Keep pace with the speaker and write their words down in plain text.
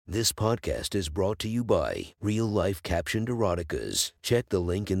This podcast is brought to you by Real Life Captioned Eroticas. Check the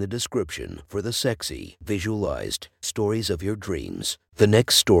link in the description for the sexy, visualized stories of your dreams. The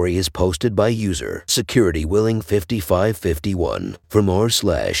next story is posted by user SecurityWilling5551 from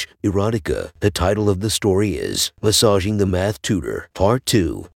r/erotica. The title of the story is Massaging the Math Tutor, Part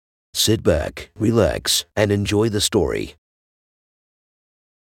 2. Sit back, relax, and enjoy the story.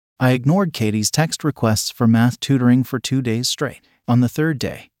 I ignored Katie's text requests for math tutoring for 2 days straight. On the third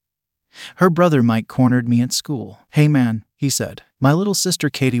day, her brother Mike cornered me at school. "Hey man," he said, "my little sister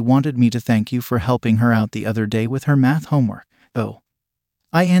Katie wanted me to thank you for helping her out the other day with her math homework." "Oh."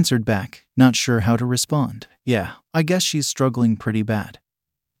 I answered back, not sure how to respond. "Yeah, I guess she's struggling pretty bad."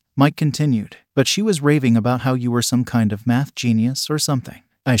 Mike continued, "But she was raving about how you were some kind of math genius or something."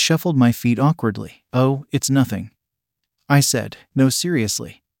 I shuffled my feet awkwardly. "Oh, it's nothing," I said. "No,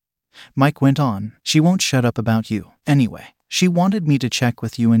 seriously." Mike went on, "She won't shut up about you. Anyway, she wanted me to check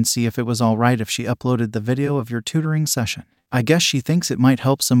with you and see if it was all right if she uploaded the video of your tutoring session. I guess she thinks it might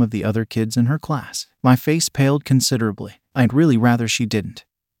help some of the other kids in her class." My face paled considerably. "I'd really rather she didn't,"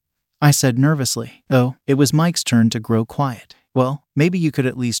 I said nervously. Oh, it was Mike's turn to grow quiet. "Well, maybe you could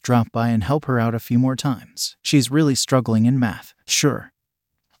at least drop by and help her out a few more times. She's really struggling in math." "Sure,"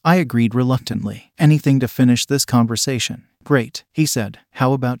 I agreed reluctantly. "Anything to finish this conversation." "Great," he said.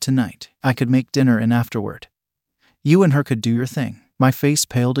 "How about tonight? I could make dinner and afterward you and her could do your thing." My face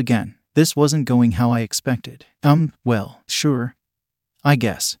paled again. This wasn't going how I expected. Well, sure. I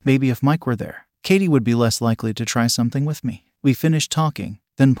guess, maybe if Mike were there, Katie would be less likely to try something with me. We finished talking,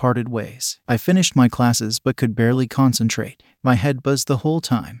 then parted ways. I finished my classes but could barely concentrate. My head buzzed the whole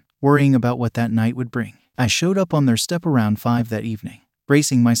time, worrying about what that night would bring. I showed up on their step around 5 that evening,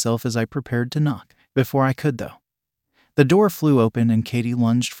 bracing myself as I prepared to knock. Before I could, though, the door flew open and Katie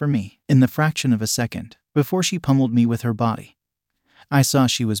lunged for me. In the fraction of a second, before she pummeled me with her body, I saw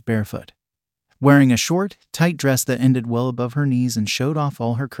she was barefoot, wearing a short, tight dress that ended well above her knees and showed off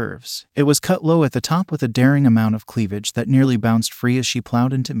all her curves. It was cut low at the top with a daring amount of cleavage that nearly bounced free as she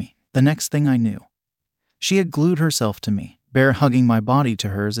plowed into me. The next thing I knew, she had glued herself to me, bear hugging my body to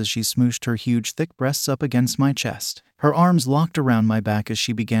hers as she smooshed her huge, thick breasts up against my chest. Her arms locked around my back as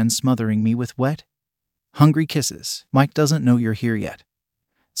she began smothering me with wet, hungry kisses. "Mike doesn't know you're here yet,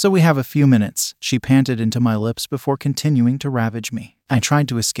 so we have a few minutes," she panted into my lips before continuing to ravage me. I tried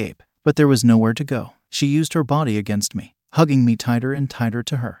to escape, but there was nowhere to go. She used her body against me, hugging me tighter and tighter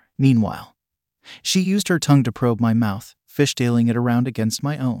to her. Meanwhile, she used her tongue to probe my mouth, fishtailing it around against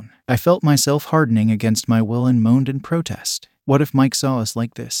my own. I felt myself hardening against my will and moaned in protest. What if Mike saw us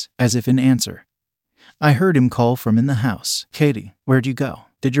like this? As if in answer, I heard him call from in the house. "Katie, where'd you go?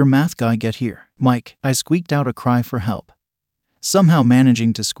 Did your math guy get here?" "Mike," I squeaked out a cry for help, somehow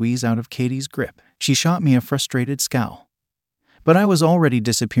managing to squeeze out of Katie's grip. She shot me a frustrated scowl, but I was already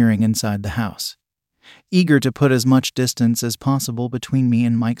disappearing inside the house, eager to put as much distance as possible between me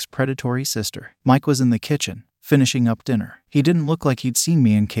and Mike's predatory sister. Mike was in the kitchen, finishing up dinner. He didn't look like he'd seen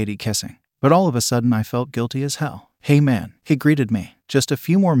me and Katie kissing, but all of a sudden I felt guilty as hell. "Hey man," he greeted me. "Just a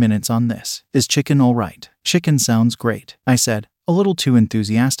few more minutes on this. Is chicken all right?" "Chicken sounds great," I said, a little too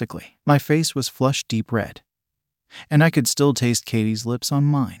enthusiastically. My face was flushed deep red, and I could still taste Katie's lips on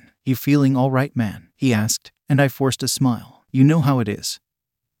mine. "You feeling all right, man?" he asked, and I forced a smile. "You know how it is,"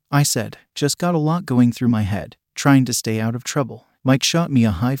 I said. "Just got a lot going through my head, trying to stay out of trouble." Mike shot me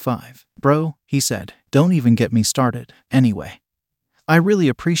a high five. "Bro," he said, "don't even get me started. Anyway, I really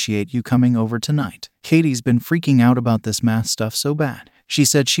appreciate you coming over tonight. Katie's been freaking out about this math stuff so bad. She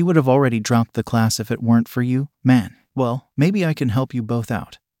said she would have already dropped the class if it weren't for you, man. Well, maybe I can help you both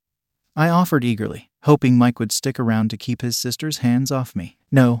out," I offered eagerly, hoping Mike would stick around to keep his sister's hands off me.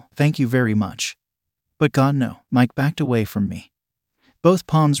 "No, thank you very much." "But God, no." Mike backed away from me, both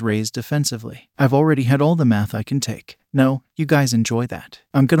palms raised defensively. "I've already had all the math I can take. No, you guys enjoy that.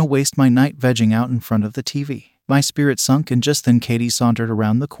 I'm gonna waste my night vegging out in front of the TV." My spirit sunk, and just then Katie sauntered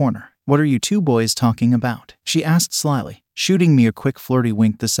around the corner. "What are you two boys talking about?" she asked slyly, shooting me a quick flirty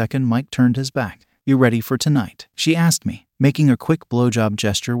wink the second Mike turned his back. "You ready for tonight?" she asked me, making a quick blowjob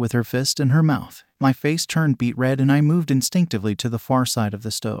gesture with her fist in her mouth. My face turned beet red and I moved instinctively to the far side of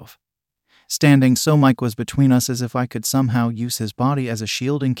the stove, standing so Mike was between us as if I could somehow use his body as a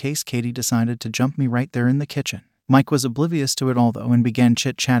shield in case Katie decided to jump me right there in the kitchen. Mike was oblivious to it all though and began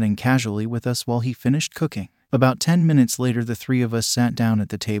chit-chatting casually with us while he finished cooking. About 10 minutes later, the three of us sat down at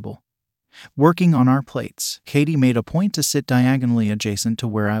the table, working on our plates. Katie made a point to sit diagonally adjacent to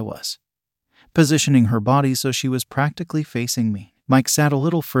where I was, positioning her body so she was practically facing me. Mike sat a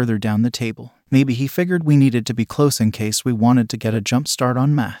little further down the table. Maybe he figured we needed to be close in case we wanted to get a jump start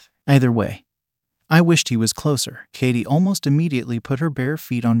on math. Either way, I wished he was closer. Katie almost immediately put her bare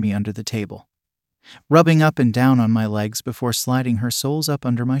feet on me under the table, rubbing up and down on my legs before sliding her soles up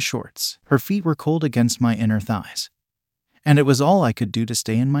under my shorts. Her feet were cold against my inner thighs, and it was all I could do to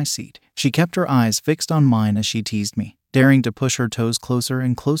stay in my seat. She kept her eyes fixed on mine as she teased me, daring to push her toes closer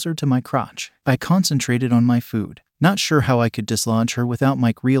and closer to my crotch. I concentrated on my food, not sure how I could dislodge her without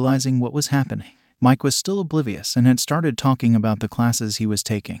Mike realizing what was happening. Mike was still oblivious and had started talking about the classes he was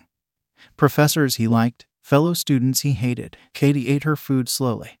taking, professors he liked, fellow students he hated. Katie ate her food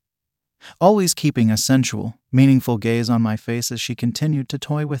slowly, always keeping a sensual, meaningful gaze on my face as she continued to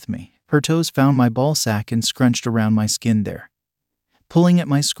toy with me. Her toes found my ball sack and scrunched around my skin there, pulling at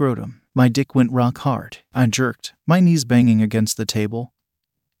my scrotum. My dick went rock hard. I jerked, my knees banging against the table,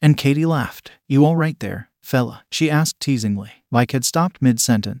 and Katie laughed. "You all right there, fella?" she asked teasingly. Mike had stopped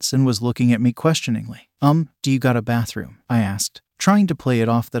mid-sentence and was looking at me questioningly. Do you got a bathroom?" I asked, trying to play it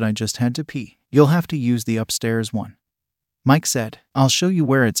off that I just had to pee. "You'll have to use the upstairs one," Mike said. "I'll show you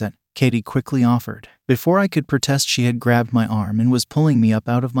where it's at," Katie quickly offered. Before I could protest, she had grabbed my arm and was pulling me up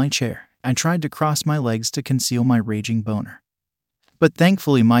out of my chair. I tried to cross my legs to conceal my raging boner, but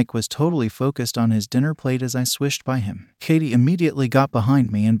thankfully Mike was totally focused on his dinner plate as I swished by him. Katie immediately got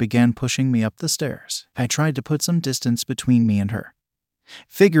behind me and began pushing me up the stairs. I tried to put some distance between me and her,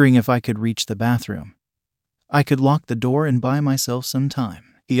 figuring if I could reach the bathroom, I could lock the door and buy myself some time.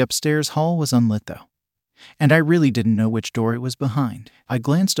 The upstairs hall was unlit though, and I really didn't know which door it was behind. I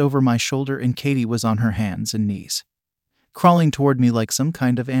glanced over my shoulder and Katie was on her hands and knees, crawling toward me like some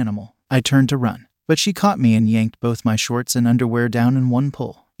kind of animal. I turned to run, but she caught me and yanked both my shorts and underwear down in one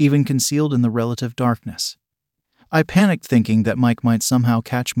pull, even concealed in the relative darkness. I panicked, thinking that Mike might somehow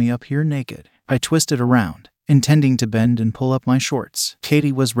catch me up here naked. I twisted around, intending to bend and pull up my shorts.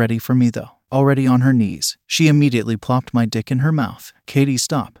 Katie was ready for me though. Already on her knees, she immediately plopped my dick in her mouth. "Katie,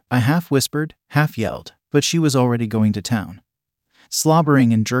 stop," I half whispered, half yelled, but she was already going to town,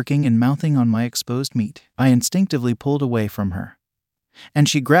 slobbering and jerking and mouthing on my exposed meat. I instinctively pulled away from her, and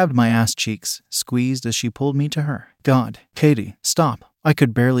she grabbed my ass cheeks, squeezed as she pulled me to her. "God, Katie, stop." I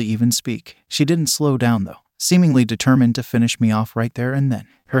could barely even speak. She didn't slow down though, seemingly determined to finish me off right there and then.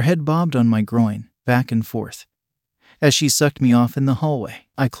 Her head bobbed on my groin, back and forth, as she sucked me off in the hallway.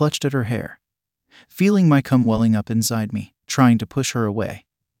 I clutched at her hair, feeling my cum welling up inside me, trying to push her away.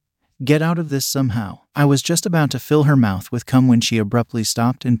 Get out of this somehow. I was just about to fill her mouth with cum when she abruptly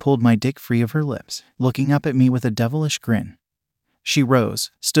stopped and pulled my dick free of her lips, looking up at me with a devilish grin. She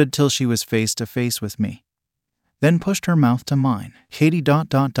rose, stood till she was face to face with me, then pushed her mouth to mine. "Katie,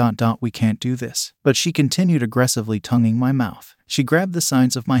 we can't do this." But she continued aggressively tonguing my mouth. She grabbed the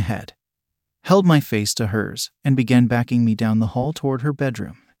sides of my head, held my face to hers, and began backing me down the hall toward her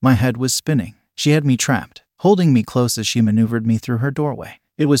bedroom. My head was spinning. She had me trapped, holding me close as she maneuvered me through her doorway.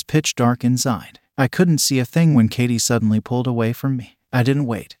 It was pitch dark inside. I couldn't see a thing when Katie suddenly pulled away from me. I didn't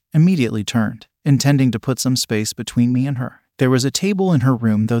wait, immediately turned, intending to put some space between me and her. There was a table in her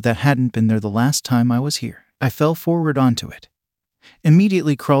room though that hadn't been there the last time I was here. I fell forward onto it,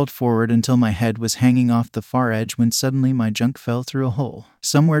 immediately crawled forward until my head was hanging off the far edge when suddenly my junk fell through a hole,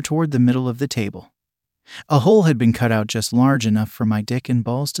 somewhere toward the middle of the table. A hole had been cut out just large enough for my dick and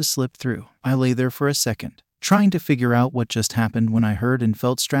balls to slip through. I lay there for a second, trying to figure out what just happened when I heard and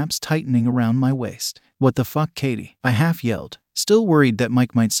felt straps tightening around my waist. "What the fuck, Katie?" I half yelled, still worried that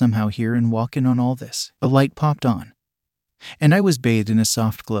Mike might somehow hear and walk in on all this. A light popped on, and I was bathed in a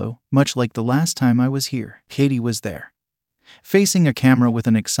soft glow, much like the last time I was here. Katie was there, facing a camera with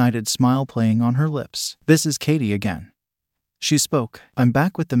an excited smile playing on her lips. "This is Katie again," she spoke. "I'm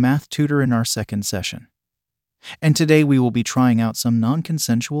back with the math tutor in our second session, and today we will be trying out some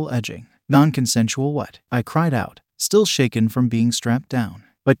non-consensual edging." "Non-consensual what?" I cried out, still shaken from being strapped down.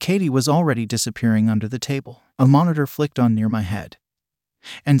 But Katie was already disappearing under the table. A monitor flicked on near my head,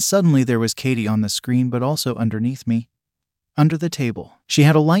 and suddenly there was Katie on the screen, but also underneath me, under the table. She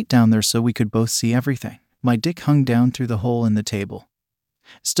had a light down there so we could both see everything. My dick hung down through the hole in the table,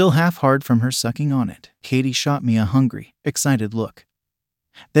 still half hard from her sucking on it. Katie shot me a hungry, excited look,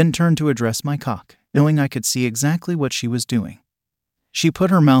 then turned to address my cock, knowing I could see exactly what she was doing. She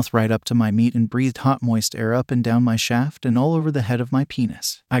put her mouth right up to my meat and breathed hot moist air up and down my shaft and all over the head of my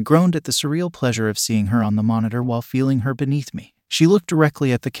penis. I groaned at the surreal pleasure of seeing her on the monitor while feeling her beneath me. She looked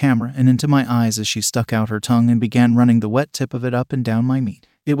directly at the camera and into my eyes as she stuck out her tongue and began running the wet tip of it up and down my meat.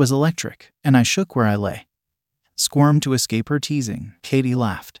 It was electric, and I shook where I lay, squirmed to escape her teasing. Katie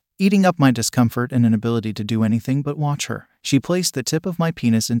laughed, eating up my discomfort and inability to do anything but watch her. She placed the tip of my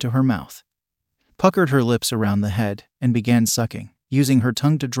penis into her mouth, puckered her lips around the head, and began sucking, using her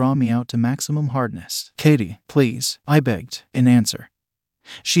tongue to draw me out to maximum hardness. "Katie, please," I begged, in answer,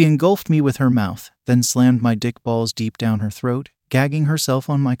 She engulfed me with her mouth, then slammed my dick balls deep down her throat, gagging herself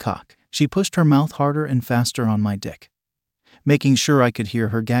on my cock. She pushed her mouth harder and faster on my dick, making sure I could hear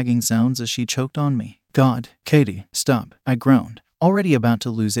her gagging sounds as she choked on me. God, Katie, stop, I groaned, already about to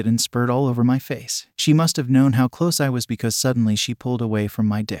lose it and spurred all over my face. She must have known how close I was because suddenly she pulled away from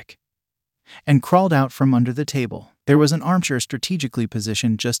my dick and crawled out from under the table. There was an armchair strategically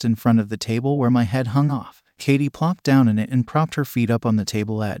positioned just in front of the table where my head hung off. Katie plopped down in it and propped her feet up on the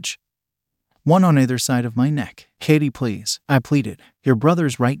table edge, one on either side of my neck. Katie, please, I pleaded. Your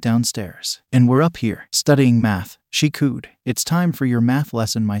brother's right downstairs, and we're up here studying math, she cooed. It's time for your math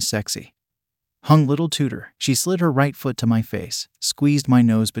lesson, my sexy hung little tutor. She slid her right foot to my face, squeezed my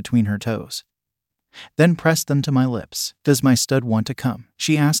nose between her toes, then pressed them to my lips. Does my stud want to come?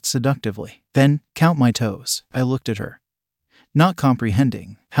 She asked seductively. Then, count my toes. I looked at her, not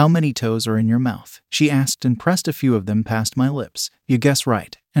comprehending. How many toes are in your mouth? She asked and pressed a few of them past my lips. You guess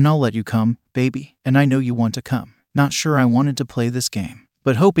right, and I'll let you come, baby. And I know you want to come. Not sure I wanted to play this game,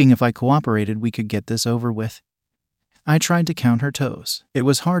 but hoping if I cooperated we could get this over with. I tried to count her toes. It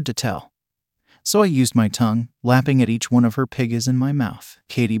was hard to tell, so I used my tongue, lapping at each one of her piggies in my mouth.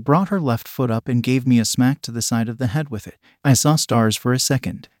 Katie brought her left foot up and gave me a smack to the side of the head with it. I saw stars for a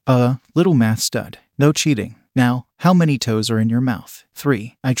second. Little math stud. No cheating. Now, how many toes are in your mouth?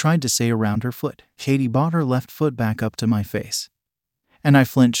 3, I tried to say around her foot. Katie brought her left foot back up to my face, and I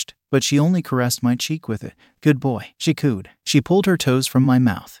flinched, but she only caressed my cheek with it. Good boy, she cooed. She pulled her toes from my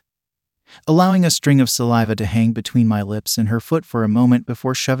mouth, allowing a string of saliva to hang between my lips and her foot for a moment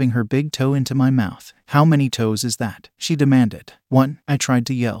before shoving her big toe into my mouth. How many toes is that? She demanded. 1, I tried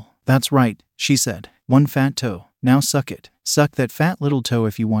to yell. That's right, she said. 1 fat toe. Now suck it. Suck that fat little toe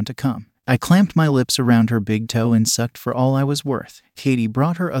if you want to come. I clamped my lips around her big toe and sucked for all I was worth. Katie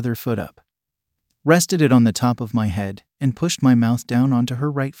brought her other foot up, rested it on the top of my head, and pushed my mouth down onto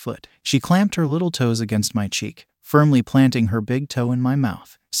her right foot. She clamped her little toes against my cheek, firmly planting her big toe in my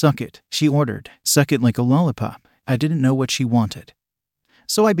mouth. Suck it, she ordered. Suck it like a lollipop. I didn't know what she wanted,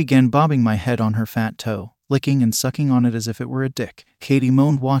 so I began bobbing my head on her fat toe, licking and sucking on it as if it were a dick. Katie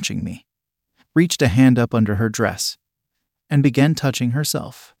moaned, watching me, reached a hand up under her dress, and began touching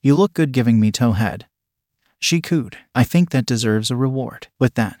herself. You look good giving me toe head, she cooed. I think that deserves a reward.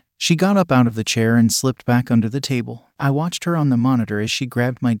 With that, she got up out of the chair and slipped back under the table. I watched her on the monitor as she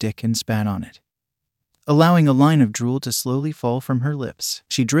grabbed my dick and spat on it, allowing a line of drool to slowly fall from her lips.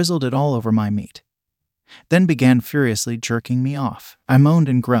 She drizzled it all over my meat, then began furiously jerking me off. I moaned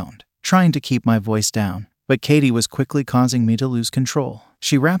and groaned, trying to keep my voice down, but Katie was quickly causing me to lose control.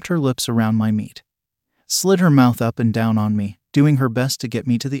 She wrapped her lips around my meat, slid her mouth up and down on me, doing her best to get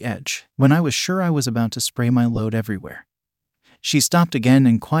me to the edge. When I was sure I was about to spray my load everywhere, she stopped again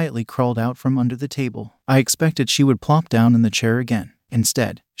and quietly crawled out from under the table. I expected she would plop down in the chair again.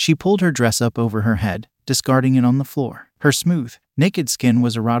 Instead, she pulled her dress up over her head, discarding it on the floor. Her smooth, naked skin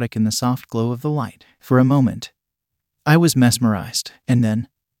was erotic in the soft glow of the light. For a moment, I was mesmerized, and then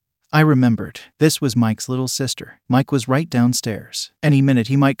I remembered. This was Mike's little sister. Mike was right downstairs. Any minute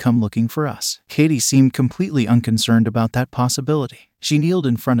he might come looking for us. Katie seemed completely unconcerned about that possibility. She kneeled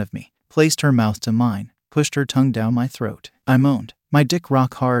in front of me, placed her mouth to mine, pushed her tongue down my throat. I moaned, my dick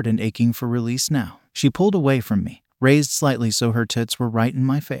rock hard and aching for release now. She pulled away from me, raised slightly so her tits were right in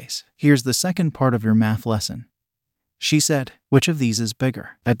my face. Here's the second part of your math lesson, she said. Which of these is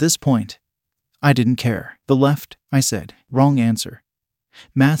bigger? At this point, I didn't care. The left, I said. Wrong answer.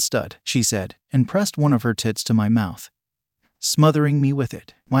 Math stud, she said, and pressed one of her tits to my mouth, smothering me with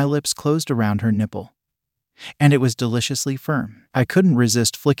it. My lips closed around her nipple, and it was deliciously firm. I couldn't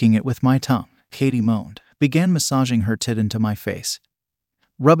resist flicking it with my tongue. Katie moaned, began massaging her tit into my face,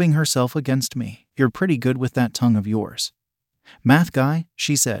 rubbing herself against me. You're pretty good with that tongue of yours, math guy,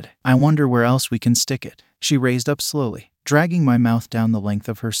 she said. I wonder where else we can stick it. She raised up slowly, dragging my mouth down the length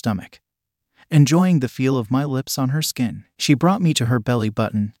of her stomach, enjoying the feel of my lips on her skin. She brought me to her belly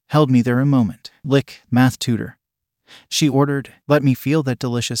button, held me there a moment. Lick, math tutor, she ordered. Let me feel that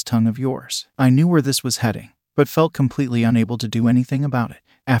delicious tongue of yours. I knew where this was heading, but felt completely unable to do anything about it.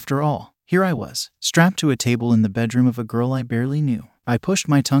 After all, here I was, strapped to a table in the bedroom of a girl I barely knew. I pushed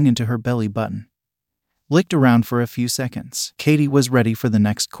my tongue into her belly button, licked around for a few seconds. Katie was ready for the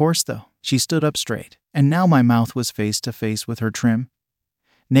next course though. She stood up straight, and now my mouth was face to face with her trim,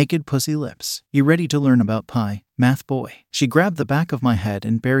 naked pussy lips. You ready to learn about pie, math boy? She grabbed the back of my head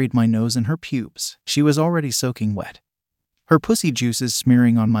and buried my nose in her pubes. She was already soaking wet, her pussy juices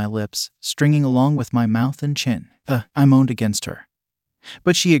smearing on my lips, stringing along with my mouth and chin. I moaned against her,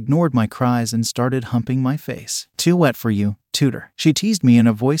 but she ignored my cries and started humping my face. Too wet for you, tutor, she teased me in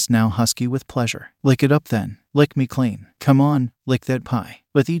a voice now husky with pleasure. Lick it up then, Lick me clean. Come on, lick that pie.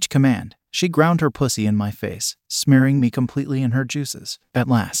 With each command, she ground her pussy in my face, smearing me completely in her juices. At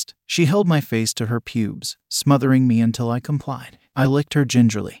last, she held my face to her pubes, smothering me until I complied. I licked her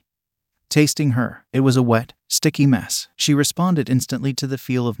gingerly. Tasting her, it was a wet, sticky mess. She responded instantly to the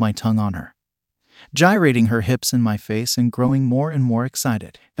feel of my tongue on her, gyrating her hips in my face and growing more and more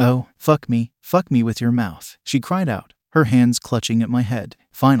excited. Oh, fuck me with your mouth, she cried out, her hands clutching at my head.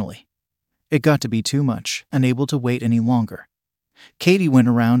 Finally, it got to be too much. Unable to wait any longer, Katie went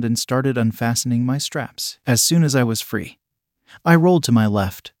around and started unfastening my straps. As soon as I was free, I rolled to my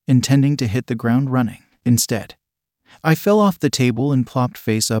left, intending to hit the ground running. Instead, I fell off the table and plopped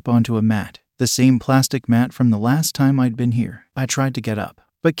face up onto a mat, the same plastic mat from the last time I'd been here. I tried to get up,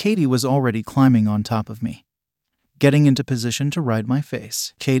 but Katie was already climbing on top of me, getting into position to ride my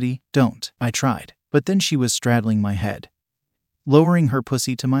face. Katie, don't. I tried, but then she was straddling my head, lowering her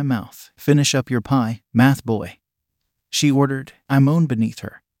pussy to my mouth. Finish up your pie, math boy, she ordered. I moaned beneath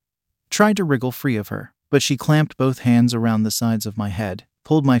her, tried to wriggle free of her, but she clamped both hands around the sides of my head,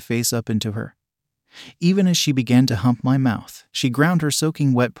 pulled my face up into her. Even as she began to hump my mouth, she ground her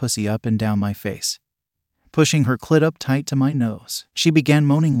soaking wet pussy up and down my face, pushing her clit up tight to my nose. She began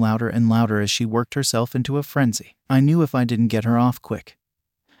moaning louder and louder as she worked herself into a frenzy. I knew if I didn't get her off quick,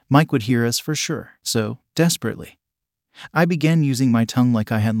 Mike would hear us for sure, so, desperately, I began using my tongue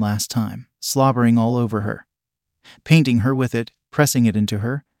like I had last time, slobbering all over her, painting her with it, pressing it into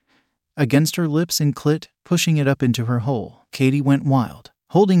her, against her lips and clit, pushing it up into her hole. Katie went wild,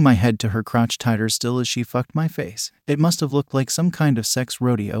 holding my head to her crotch tighter still as she fucked my face. It must have looked like some kind of sex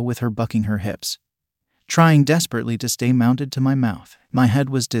rodeo with her bucking her hips, trying desperately to stay mounted to my mouth. My head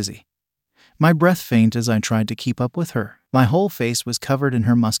was dizzy, my breath faint as I tried to keep up with her. My whole face was covered in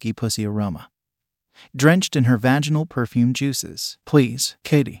her musky pussy aroma, drenched in her vaginal perfume juices. Please,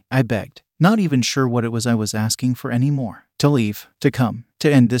 Katie, I begged, not even sure what it was I was asking for anymore. To leave, to come,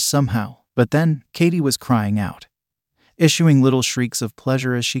 to end this somehow. But then, Katie was crying out, issuing little shrieks of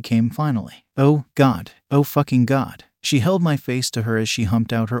pleasure as she came finally. Oh God, oh fucking God. She held my face to her as she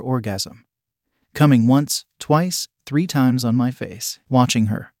humped out her orgasm, coming once, twice, 3 times on my face. Watching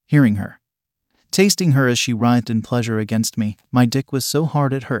her, hearing her, tasting her as she writhed in pleasure against me. My dick was so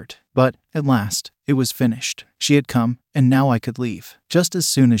hard it hurt. But, at last, it was finished. She had come, and now I could leave, just as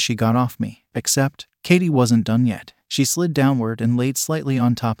soon as she got off me. Except, Katie wasn't done yet. She slid downward and laid slightly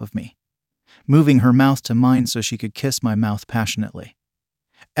on top of me, moving her mouth to mine so she could kiss my mouth passionately,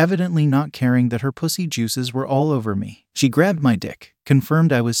 evidently not caring that her pussy juices were all over me. She grabbed my dick,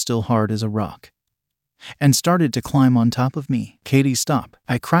 confirmed I was still hard as a rock, and started to climb on top of me. Katie, stop,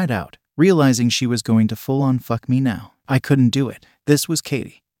 I cried out, realizing she was going to full-on fuck me now. I couldn't do it. This was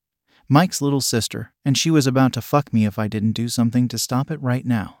Katie, Mike's little sister, and she was about to fuck me if I didn't do something to stop it right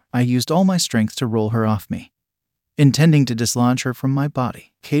now. I used all my strength to roll her off me, intending to dislodge her from my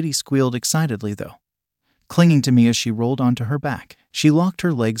body. Katie squealed excitedly though, clinging to me as she rolled onto her back. She locked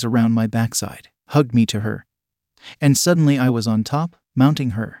her legs around my backside, hugged me to her, and suddenly I was on top,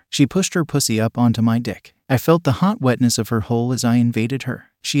 mounting her. She pushed her pussy up onto my dick. I felt the hot wetness of her hole as I invaded her.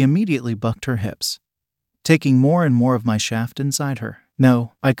 She immediately bucked her hips, taking more and more of my shaft inside her.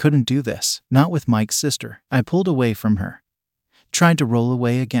 No, I couldn't do this, not with Mike's sister. I pulled away from her, tried to roll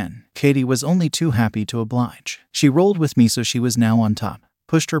away again. Katie was only too happy to oblige. She rolled with me so she was now on top,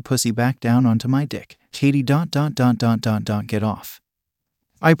 pushed her pussy back down onto my dick. Katie ... get off,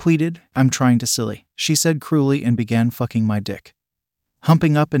 I pleaded. I'm trying to silly, she said cruelly and began fucking my dick,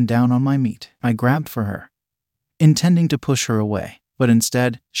 humping up and down on my meat. I grabbed for her, intending to push her away, but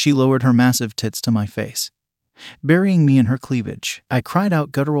instead, she lowered her massive tits to my face, burying me in her cleavage. I cried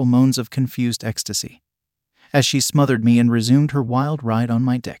out guttural moans of confused ecstasy as she smothered me and resumed her wild ride on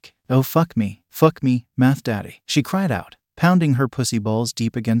my dick. Oh fuck me, math daddy, she cried out, pounding her pussy balls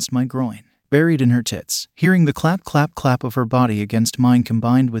deep against my groin, buried in her tits. Hearing the clap clap clap of her body against mine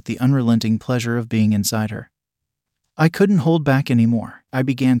combined with the unrelenting pleasure of being inside her, I couldn't hold back anymore. I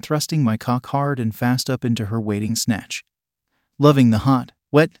began thrusting my cock hard and fast up into her waiting snatch, loving the hot,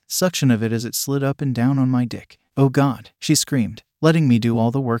 wet suction of it as it slid up and down on my dick. Oh God, she screamed, letting me do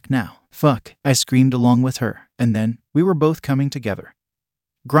all the work now. Fuck, I screamed along with her, and then, we were both coming together,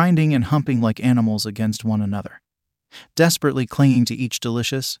 grinding and humping like animals against one another, desperately clinging to each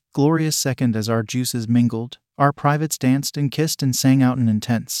delicious, glorious second as our juices mingled, our privates danced and kissed and sang out in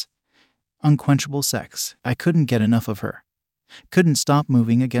intense, unquenchable sex. I couldn't get enough of her, couldn't stop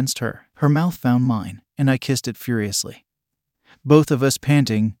moving against her. Her mouth found mine, and I kissed it furiously, both of us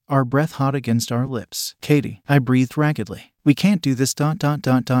panting, our breath hot against our lips. Katie, I breathed raggedly. We can't do this ...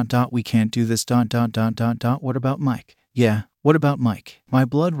 we can't do this ... what about Mike? Yeah, what about Mike? My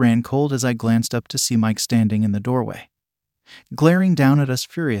blood ran cold as I glanced up to see Mike standing in the doorway, glaring down at us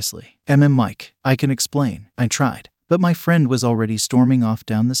furiously. Mike, I can explain. I tried, but my friend was already storming off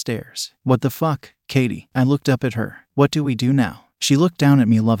down the stairs. What the fuck, Katie? I looked up at her. What do we do now? She looked down at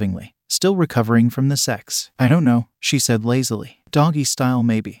me lovingly, still recovering from the sex. I don't know, she said lazily. Doggy style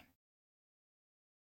maybe.